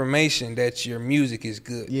confirmation that your music is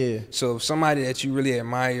good. Yeah. So if somebody that you really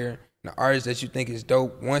admire, the artist that you think is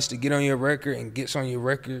dope, wants to get on your record and gets on your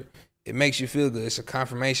record, it makes you feel good. It's a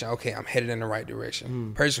confirmation. Okay, I'm headed in the right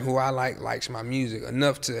direction. Person who I likes my music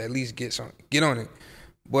enough to at least get on it.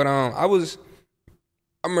 But I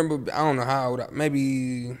remember, I don't know how old,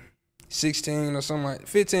 maybe 16 or something like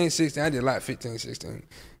 15, 16. I did a lot 15, 16.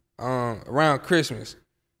 Around Christmas,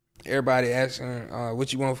 everybody asking,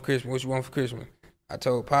 what you want for Christmas? What you want for Christmas? I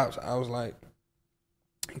told Pops, I was like,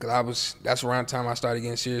 because that's around the time I started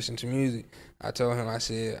getting serious into music. I told him, I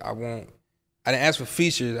said, I didn't ask for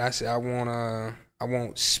features. I said, I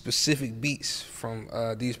want specific beats from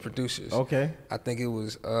these producers. Okay. I think it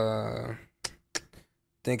was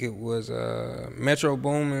Metro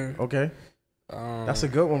Boomin. Okay. That's a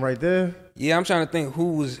good one right there. Yeah, I'm trying to think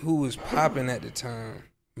who was popping at the time.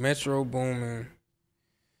 Metro Boomin.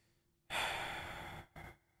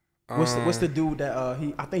 What's the dude that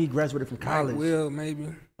I think he graduated from college. Mike Will, maybe.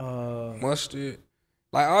 Mustard.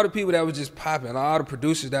 Like all the people that was just popping, like all the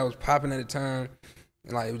producers that was popping at the time,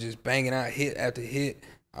 and like it was just banging out hit after hit.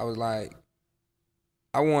 I was like,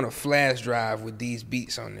 I want a flash drive with these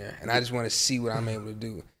beats on there, and I just want to see what I'm able to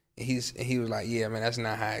do. And he was like, yeah, man, that's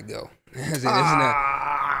not how it go. I said, that's not.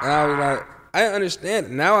 And I was like, I understand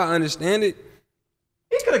it. Now I understand it.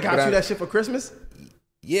 He could have got you that shit for Christmas.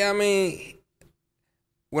 Yeah, I mean,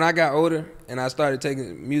 when I got older and I started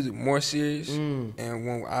taking music more serious, and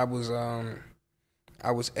when I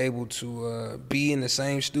was able to be in the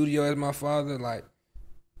same studio as my father, like,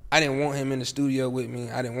 I didn't want him in the studio with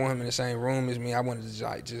me. I didn't want him in the same room as me. I wanted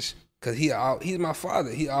to just cause he's my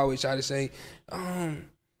father. He always tried to say,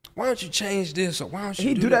 why don't you change this or why don't you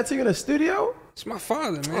He do that to you in the studio? It's my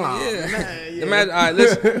father, man. Oh, man, yeah. Imagine, all right,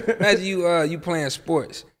 listen. Imagine you playing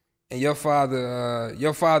sports and your father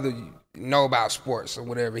know about sports or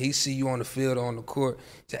whatever. He see you on the field or on the court.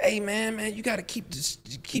 Say, hey man, you gotta keep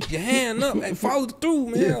your hand up and follow through,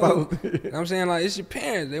 man. You know what I'm saying? Like, it's your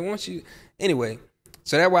parents. They want you. Anyway,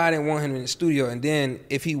 so that's why I didn't want him in the studio. And then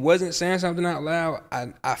if he wasn't saying something out loud,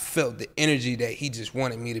 I felt the energy that he just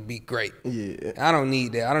wanted me to be great. Yeah. I don't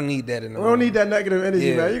need that. I don't need that in the room. I don't need that negative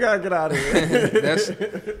energy, man. You gotta get out of here. That's,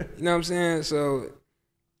 you know what I'm saying?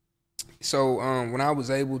 So when I was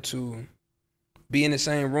able to be in the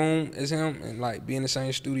same room as him and like be in the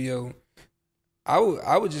same studio, I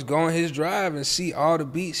would just go on his drive and see all the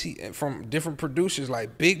beats from different producers,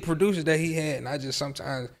 like big producers that he had, and I just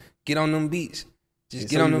sometimes get on them beats. Just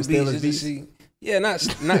get on them beats just to see. Yeah, not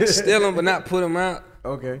steal them, but not put them out.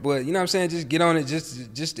 Okay. But you know what I'm saying? Just get on it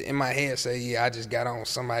just to, in my head say, yeah, I just got on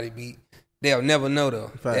somebody beat. They'll never know though.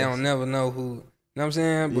 Facts. They don't never know who. You know what I'm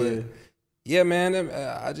saying? But yeah man,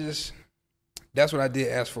 that's what I did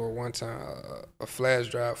ask for one time, a flash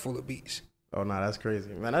drive full of beats. Oh no, that's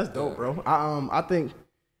crazy, man. That's dope, bro. I think,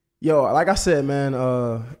 like I said, man.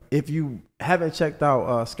 If you haven't checked out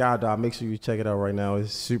Skydive, make sure you check it out right now.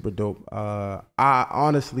 It's super dope. I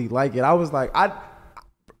honestly like it. I was like,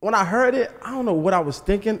 when I heard it, I don't know what I was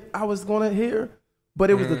thinking I was gonna hear, but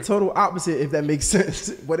it was the total opposite, if that makes sense.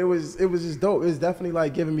 But it was just dope. It was definitely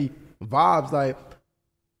like giving me vibes. Like,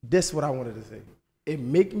 this is what I wanted to say. It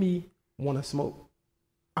make me want to smoke.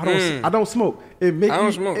 I don't smoke. It make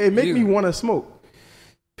me want to smoke.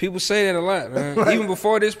 People say that a lot, man. Like, even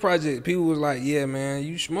before this project, people was like, yeah, man,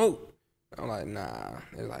 you smoke. I'm like, nah.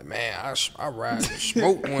 They're like, man, I ride to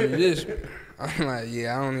smoke one of this. I'm like,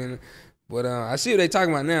 yeah, I don't even. But I see what they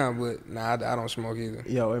talking about now, but nah, I don't smoke either.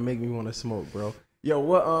 Yo, it make me want to smoke, bro. Yo,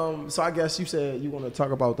 what? So I guess you said you want to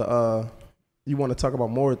talk about you want to talk about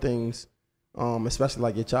more things, especially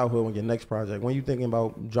like your childhood and your next project. When you thinking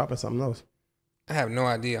about dropping something else? I have no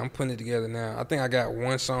idea. I'm putting it together now. I think I got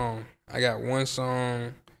one song.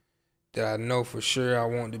 That I know for sure I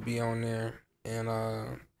want to be on there, and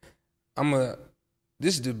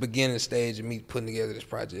this is the beginning stage of me putting together this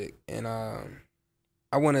project, and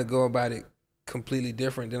I want to go about it completely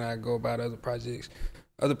different than I go about other projects.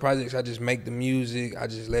 Other projects, I just make the music, I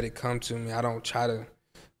just let it come to me. I don't try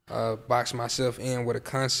to box myself in with a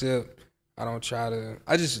concept. I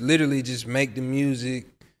just literally just make the music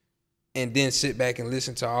and then sit back and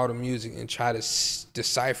listen to all the music and try to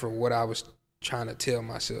decipher what I was trying to tell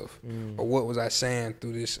myself or what was I saying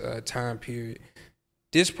through this time period.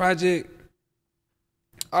 This project,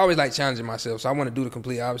 I always like challenging myself, so I want to do the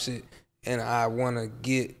complete opposite, and I want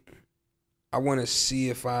to see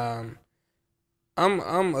if I'm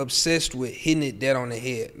obsessed with hitting it dead on the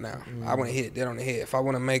head now. I want to hit it dead on the head. If I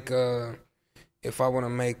want to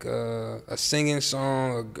make a singing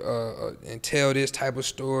song and tell this type of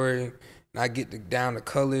story, and I get down the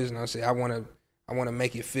colors and I say I want to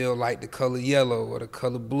make it feel like the color yellow or the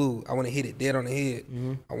color blue. I want to hit it dead on the head.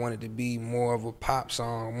 I want it to be more of a pop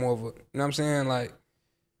song, more of a, you know what I'm saying? Like,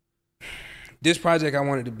 this project, I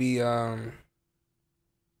wanted to be, I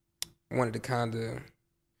wanted to kind of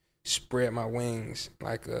spread my wings.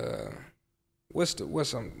 Like, what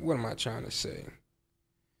am I trying to say?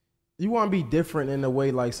 You want to be different in a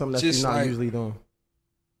way, like something that you're not like, usually doing,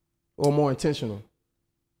 or more intentional.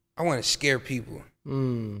 I want to scare people. You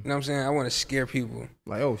know what I'm saying? I want to scare people.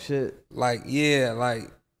 Like, oh shit. Like, yeah,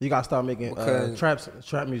 like, you gotta start making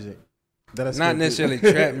trap music. Not necessarily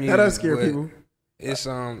trap music. That'll scare people. It's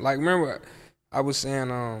like, remember I was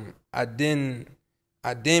saying I didn't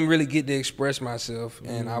really get to express myself,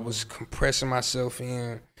 and I was compressing myself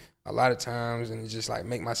in a lot of times, and just like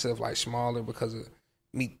make myself like smaller because of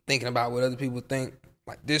me thinking about what other people think.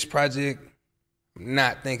 Like, this project, I'm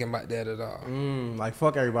not thinking about that at all. Like,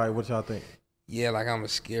 fuck everybody, what y'all think? Yeah, like, I'm gonna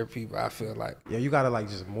scare people. I feel like, yeah, you gotta like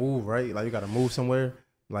just move, right? Like, you gotta move somewhere.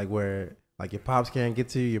 Like where like your pops can't get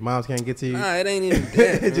to you, your moms can't get to you. Nah, it ain't even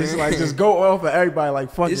that. just go off of everybody like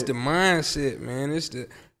fuck It's it. the mindset, man. It's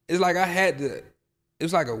like I had to. It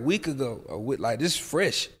was like a week ago. Like this is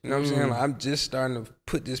fresh. You know what I'm saying? Like I'm just starting to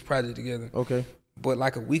put this project together. Okay. But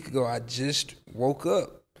like a week ago, I just woke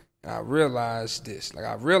up and I realized this. Like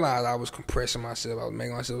I realized I was compressing myself. I was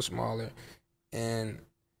making myself smaller, and you know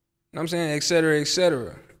what I'm saying, et cetera, et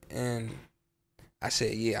cetera. And I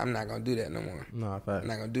said, yeah, I'm not gonna do that no more. Nah, facts. I'm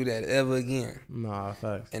not gonna do that ever again. Nah,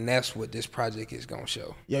 facts. And that's what this project is gonna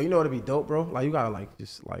show. Yeah, you know what'd be dope, bro? Like you gotta like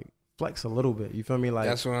just like flex a little bit. You feel me? Like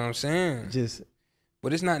That's what I'm saying. just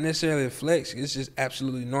But it's not necessarily a flex. It's just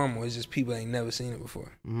absolutely normal. It's just people ain't never seen it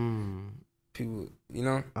before. People, you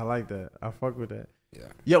know? I like that. I fuck with that. Yeah.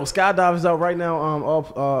 Yo, Skydive is out right now.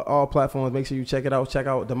 All platforms. Make sure you check it out. Check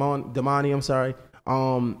out Domani. I'm sorry.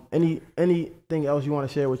 Anything else you want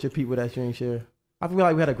to share with your people that you ain't share? I feel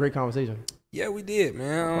like we had a great conversation. Yeah, we did,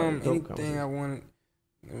 man. Anything I wanted.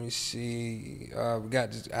 Let me see. We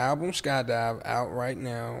got this album, Skydive, out right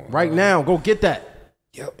now. Right now, go get that.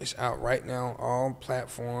 Yep, it's out right now on all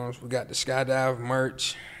platforms. We got the Skydive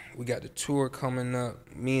merch. We got the tour coming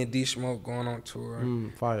up. Me and D Smoke going on tour.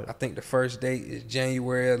 Fire. I think the first date is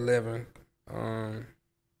January 11th.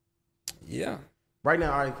 Yeah. Right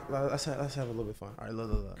now, all right, let's have a little bit of fun. All right,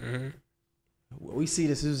 look. We see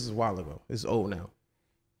this is a while ago. It's old now.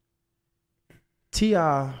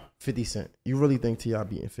 T.I. 50 Cent. You really think T.I.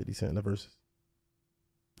 beating 50 Cent in the verses?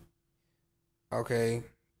 Okay.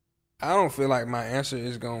 I don't feel like my answer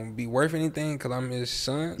is going to be worth anything because I'm his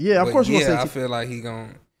son. Yeah, of course you're going to say I feel like he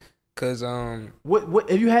going to. Because, What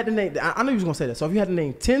if you had to name, I know you was going to say that. So if you had to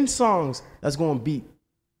name 10 songs that's going to beat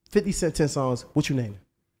 50 Cent 10 songs, what you name?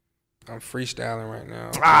 I'm freestyling right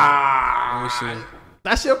now. Let me see.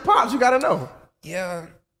 That's your pops. You got to know. Yeah.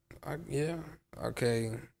 Yeah.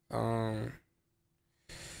 Okay.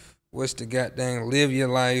 What's the goddamn live your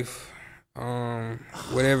life?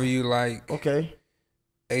 Whatever you like. Okay.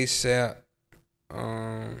 ASAP.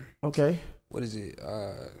 Okay. What is it?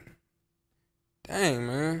 Dang,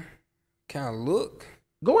 man. Can I look?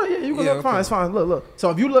 Go ahead. Yeah, you can look. Okay. Fine. It's fine. Look. So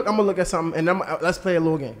if you look, I'm gonna look at something, and let's play a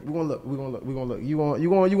little game. We're gonna look. You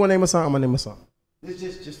gonna name a song? I'm gonna name a song. It's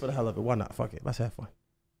just for the hell of it. Why not? Fuck it. Let's have fun.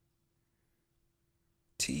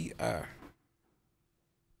 T.I.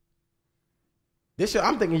 This shit,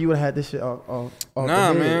 I'm thinking you would have had this shit off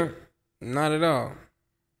Nah, man. Not at all.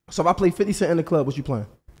 So if I play 50 Cent in the club, what you playing?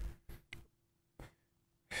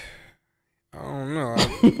 I don't know.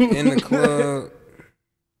 In the club,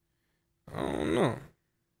 I don't know.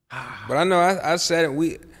 But I know I said it.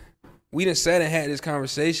 We done sat and had this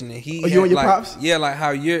conversation, and he. Oh, you and your like, pops? Yeah, like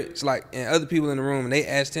how it's like, and other people in the room, and they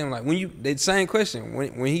asked him like, they the same question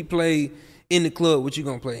when he played in the club, what you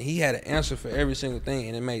gonna play? He had an answer for every single thing,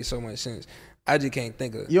 and it made so much sense. I just can't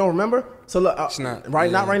think of it. You don't remember? So look, it's not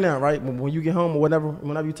right. Not right now, right? When you get home or whatever,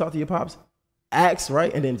 whenever you talk to your pops, ask,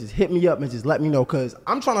 right, and then just hit me up and just let me know, cause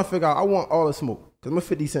I'm trying to figure out. I want all the smoke, cause I'm a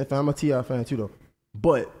 50 Cent fan. I'm a T.I. fan too, though.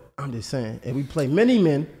 But I'm just saying, if we play Many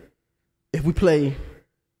Men,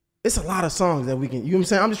 it's a lot of songs that we can. You know what I'm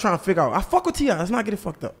saying? I'm just trying to figure out. I fuck with T.I. Let's not get it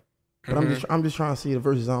fucked up. But I'm just trying to see the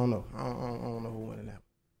verses. I don't know. I don't know who winning that.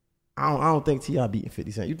 I don't think T.I. beating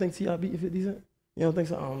 50 Cent. You think T.I. beating 50 Cent? You don't think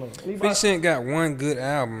so? I don't know. 50 Cent got one good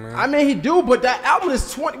album, man. I mean, he do, but that album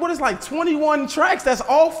is 21 tracks. That's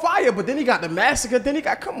all fire. But then he got the Massacre. Then he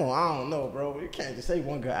got, come on, I don't know, bro. You can't just say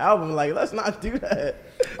one good album. Like, let's not do that.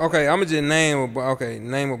 Okay, I'm gonna just name a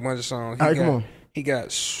bunch of songs. All right, come on. He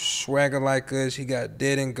got Swagger Like Us. He got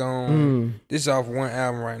Dead and Gone. This is off one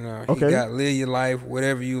album right now. Okay. He got Live Your Life,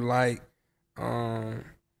 Whatever You Like.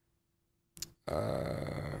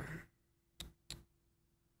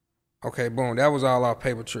 Okay, boom. That was all our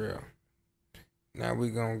Paper Trail. Now we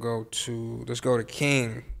gonna let's go to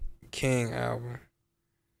King album.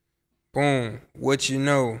 Boom. What You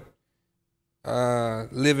Know.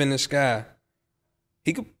 Live in the Sky.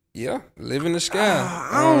 He could, Live in the Sky.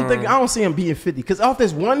 I don't see him beating 50. Cause off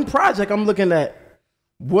this one project, I'm looking at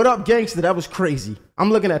What Up Gangsta. That was crazy. I'm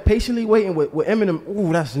looking at Patiently Waiting with Eminem.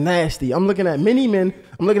 Ooh, that's nasty. I'm looking at Many Men.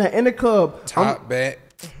 I'm looking at In the Club. Top Back.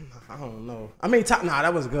 I don't know. I mean,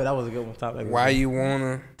 that was good. That was a good one. Top Back. Why You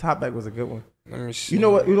Wanna? Top Back was a good one. Let me see. You know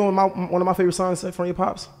what? One of my favorite songs from your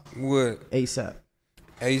pops? What? ASAP.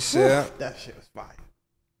 ASAP. That shit was fire.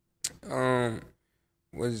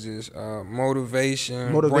 What is this?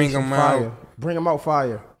 Motivation. Bring them Out. Out. Bring them Out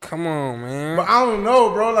fire. Come on, man. But I don't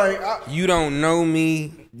know, bro. Like You Don't Know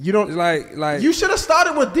Me. You don't it's like you should have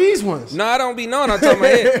started with these ones. No, I don't be knowing. I'm talking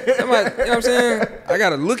about head. You know what I'm saying? I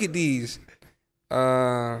gotta look at these.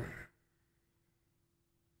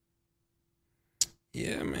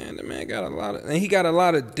 Yeah, man, the man got a lot of, and he got a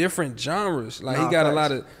lot of different genres. Like he got a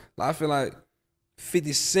lot of. I feel like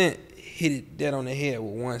 50 Cent hit it dead on the head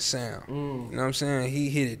with one sound. You know what I'm saying? He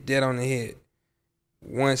hit it dead on the head.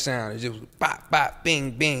 One sound. It just was bop, bop,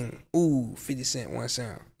 bing, bing. Ooh, 50 Cent, one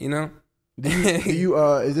sound. You know? Do you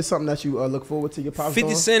is this something that you look forward to your pops 50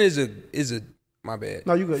 doing? Cent is a my bad.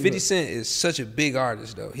 No, you good. 50 Cent is such a big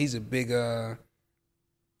artist though. He's a big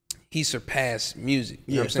he surpassed music.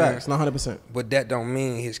 You know what I'm facts, saying? 100%. But that don't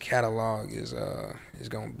mean his catalog is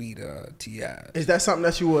gonna beat T.I. Is that something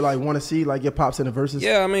that you would like want to see, like your pops in the verses?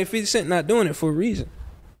 Yeah, I mean 50 Cent not doing it for a reason.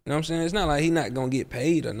 You know what I'm saying? It's not like he's not gonna get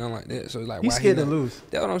paid or nothing like that. So it's like he's why scared he to not, lose.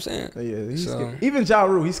 That's what I'm saying. Yeah, he's scared. Even Ja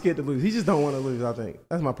Rule, he's scared to lose. He just don't want to lose. I think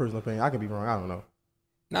that's my personal opinion. I could be wrong. I don't know.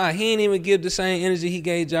 Nah, he ain't even give the same energy he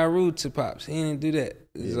gave Ja Rule to Pops. He didn't do that.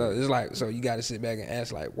 It's like, so you got to sit back and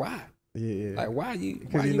ask, like, why? Yeah. Like, why you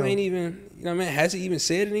ain't even, you know what I mean? Has he even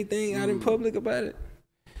said anything out in public about it?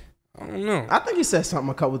 I don't know. I think he said something,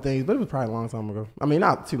 a couple of things, but it was probably a long time ago. I mean,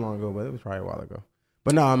 not too long ago, but it was probably a while ago.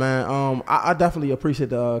 But nah, man, I definitely appreciate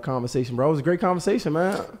the conversation, bro. It was a great conversation,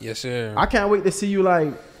 man. Yes, sir. I can't wait to see you,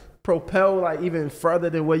 like, propel, like, even further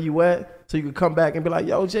than where you at, so you can come back and be like,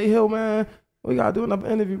 yo, J Hill, man, we got to do another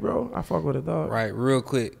interview, bro. I fuck with it, dog. Right, real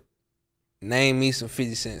quick. Name me some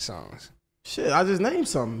 50 Cent songs. Shit, I just named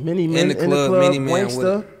some. Many Men in the club, Many Man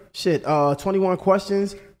Wankster. Shit, 21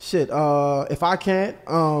 Questions. Shit, If I Can't.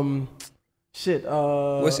 Shit,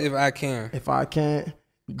 what's If I Can? If I Can't.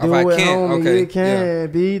 Do if I it, can't, homie, okay. It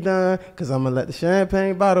can't be done. Cause I'm gonna let the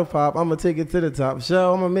champagne bottle pop. I'm gonna take it to the top.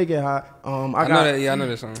 Show, I'm gonna make it hot. I know that. Yeah, I know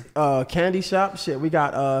that song. Candy Shop. Shit, we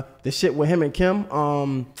got the shit with him and Kim.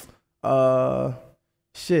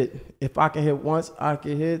 Shit, If I Can Hit Once, I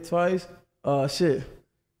Can Hit Twice. Shit.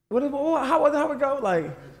 How it go?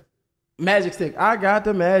 Like Magic Stick. I got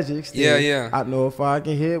the magic stick. Yeah. I know if I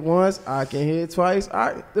can hit once, I can hit twice.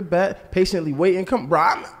 The bat patiently waiting. Come, bro.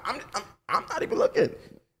 I'm not even looking.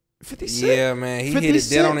 50 Cent. Yeah, man. He hit it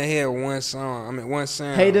dead on the head with one song. I mean, one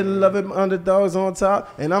sound. Hated and love it, underdogs on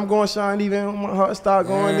top. And I'm going to shine even when my heart start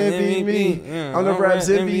going MVP. Yeah, I'm the rap's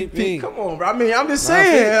MVP. Come on, bro. I mean, I'm just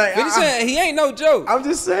saying. 50 Cent, he ain't no joke. I'm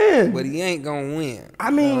just saying. But he ain't going to win.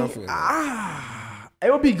 I mean,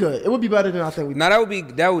 it would be good. It would be better than I think we. Now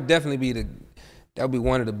that would definitely be that would be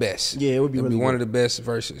one of the best. Yeah, it would be. It'd really be one of the best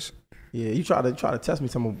verses. Yeah, you try to test me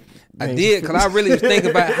some. I did, cause I really was thinking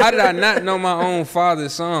about how did I not know my own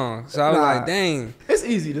father's song? So I was like, dang. It's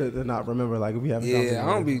easy to not remember. Like if we have. Yeah, I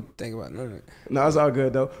don't be thinking about none of it. No, it's all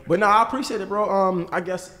good though. But no, I appreciate it, bro. I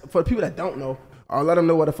guess for the people that don't know, I'll let them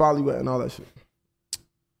know where to follow you at and all that shit.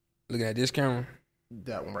 Looking at this camera.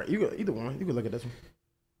 That one right. Either one. You can look at this one.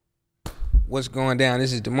 What's going down?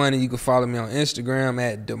 This is Domani. You can follow me on Instagram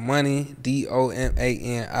at Domani,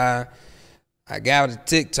 Domani. I got a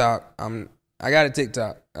TikTok. I got a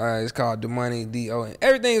TikTok. It's called Domani, Don.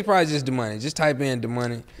 Everything is probably just Domani. Just type in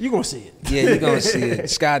Domani. You gonna see it. Yeah, you gonna see it.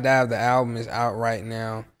 Skydive, the album is out right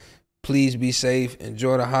now. Please be safe.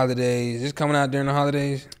 Enjoy the holidays. It's coming out during the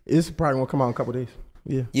holidays. It's probably gonna come out in a couple days.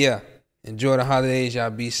 Yeah. Yeah. Enjoy the holidays. Y'all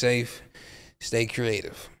be safe. Stay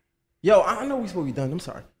creative. Yo, I know we supposed to be done. I'm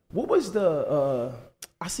sorry. What was the?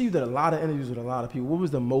 I see you did a lot of interviews with a lot of people. What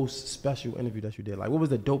was the most special interview that you did? Like, what was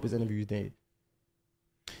the dopest interview you did?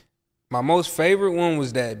 My most favorite one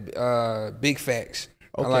was that Big Facts.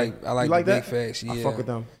 Okay. I like the Big Facts. Yeah. I fuck with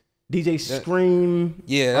them. DJ Scream.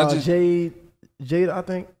 Yeah. Jade, I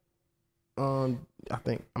think. I'm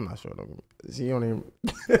not sure. She don't even.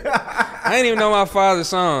 I ain't even know my father's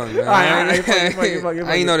song. Man.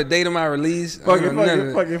 I ain't know the date of my release. Fuck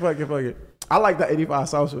it. I like that 85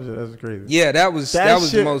 Social shit. That's crazy. Yeah, that was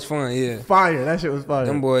the most fun. Yeah, fire. That shit was fire.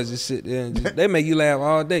 Them boys just sit there and they make you laugh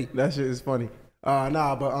all day. That shit is funny. But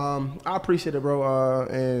I appreciate it, bro.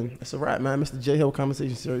 And it's a wrap, man. Mr. J Hill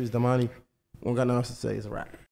Conversation Series, Domani. Don't got nothing else to say. It's a wrap.